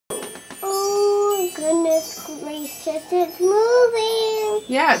says it's moving.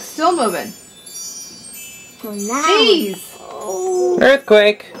 Yeah, it's still moving. Well, now. Jeez. Oh.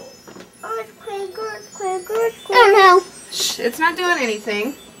 Earthquake. Earthquake, earthquake, earthquake. Oh no. Shh, it's not doing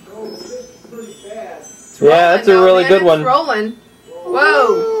anything. Yeah, that's a really good one. It's rolling.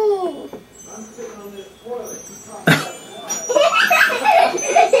 Whoa.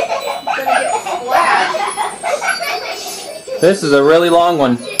 This is a really long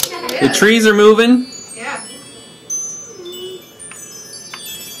one. The trees are moving. Yeah.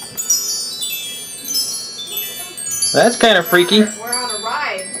 That's kind of freaky. We're on a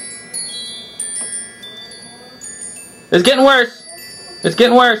ride. It's getting worse. It's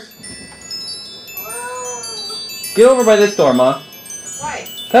getting worse. Get over by this door, Ma. Why?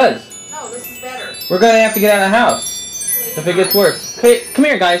 Cause No, this is better. we're gonna have to get out of the house if it gets worse. Okay, come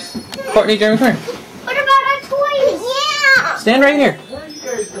here, guys. Courtney, Jeremy, come here. What about our toys? Yeah. Stand right here. Where are you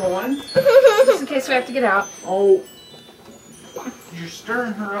guys going? Just in case we have to get out. Oh, you're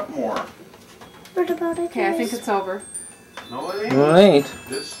stirring her up more. What about our Okay, I think toys? it's over. No, it ain't. Well, it ain't.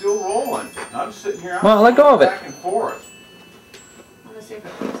 It's still rolling. I'm sitting here. Well, let go of it. Back and forth. I'm gonna see if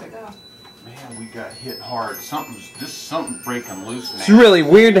it lets it go. Man, we got hit hard. Something's breaking loose now. It's really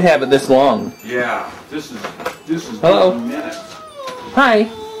weird to have it this long. Yeah, this is Hello. a minute. Hi.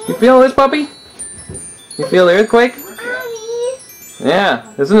 You feel this, puppy? You feel the earthquake? Mommy.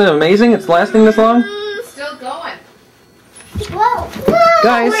 Yeah. Isn't it amazing? It's lasting this long. It's still going. Whoa. Whoa.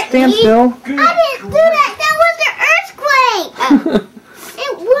 Guys, stand Courtney. still. I didn't do that. That was the earthquake.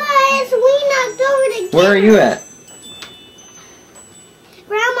 It was. We knocked over the camera. Where are you at?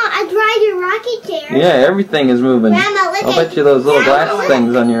 Grandma, I tried your rocking chair. Yeah, everything is moving. Grandma, look I'll at bet you those little glass Grandma,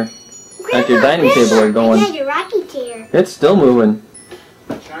 things on your at your Grandma, dining table are I going. tried your rocking chair. It's still moving.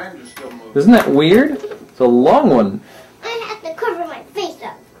 The chimes are still moving. Isn't that weird? It's a long one. I have to cover my face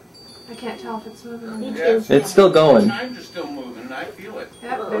up. I can't tell if it's moving or not. Yes, It's still the going. chimes are still moving. I feel it.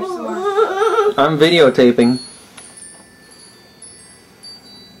 Yep, there's some more. I'm videotaping.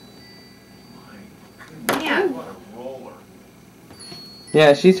 Man, What a roller.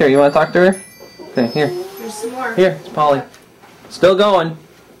 Yeah, she's here. You want to talk to her? Okay, here. there's some more. Here, it's Polly. Still going.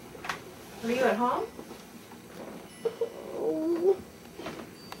 Are you at home?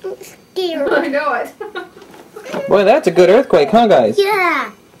 I'm scared. I know it. Boy, that's a good earthquake, huh, guys?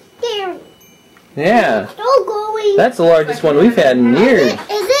 Yeah. Scared. Yeah. Still going. That's the largest one we've had in years. Is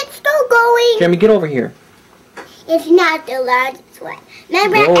it still going? Jeremy, get over here. It's not the largest one.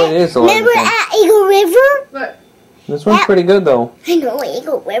 Remember, Oh, it is the largest remember one. at Eagle River? Look. This one's pretty good, though. I know what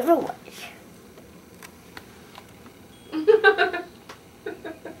Eagle River was.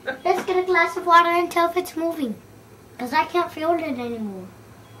 Let's get a glass of water and tell if it's moving. Because I can't feel it anymore.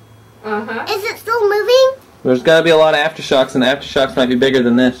 Uh-huh. Is it still moving? There's got to be a lot of aftershocks, and the aftershocks might be bigger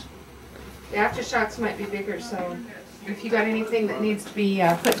than this. The aftershocks might be bigger, so if you got anything that needs to be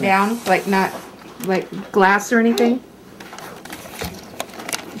put down, like not like glass or anything.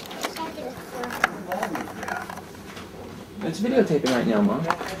 It's videotaping right now, Mom.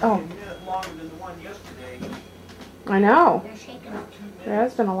 Oh. A minute longer than the one yesterday. I know. They're shaking up. There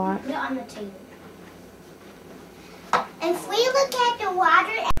has been a lot. They're on the table. If we look at the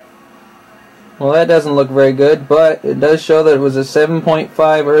water... Well, that doesn't look very good, but it does show that it was a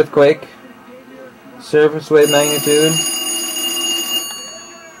 7.5 earthquake. Surface wave magnitude.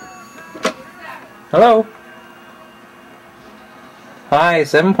 Hello? Hi,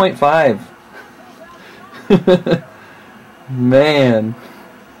 7.5. Man.